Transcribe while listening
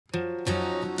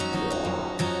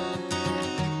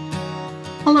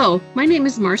Hello, my name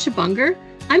is Marcia Bunger.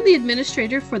 I'm the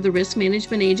administrator for the Risk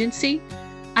Management Agency.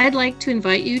 I'd like to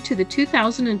invite you to the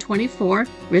 2024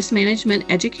 Risk Management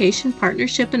Education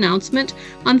Partnership announcement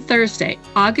on Thursday,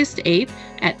 August 8th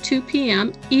at 2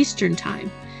 p.m. Eastern Time.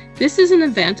 This is an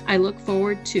event I look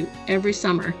forward to every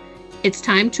summer. It's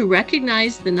time to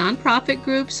recognize the nonprofit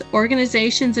groups,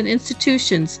 organizations, and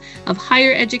institutions of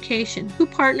higher education who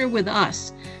partner with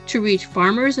us to reach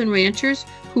farmers and ranchers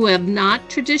who have not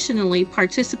traditionally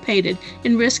participated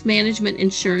in risk management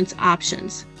insurance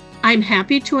options. I'm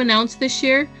happy to announce this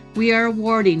year we are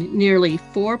awarding nearly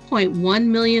 $4.1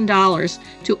 million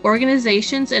to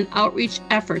organizations and outreach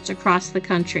efforts across the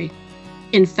country.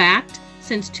 In fact,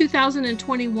 since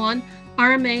 2021,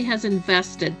 RMA has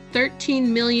invested $13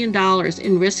 million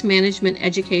in risk management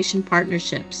education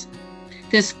partnerships.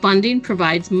 This funding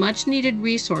provides much-needed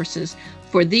resources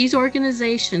for these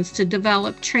organizations to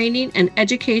develop training and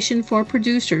education for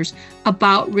producers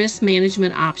about risk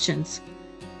management options.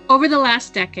 Over the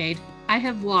last decade, I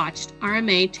have watched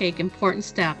RMA take important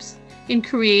steps in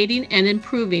creating and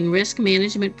improving risk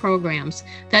management programs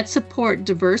that support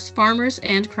diverse farmers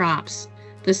and crops.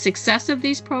 The success of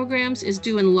these programs is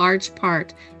due in large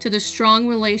part to the strong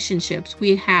relationships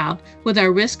we have with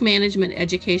our risk management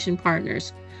education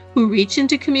partners, who reach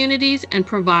into communities and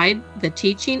provide the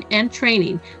teaching and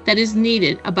training that is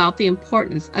needed about the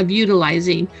importance of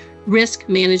utilizing risk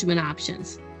management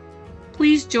options.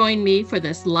 Please join me for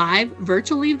this live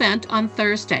virtual event on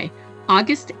Thursday,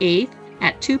 August 8th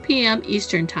at 2 p.m.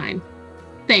 Eastern Time.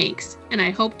 Thanks, and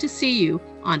I hope to see you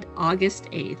on August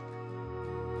 8th.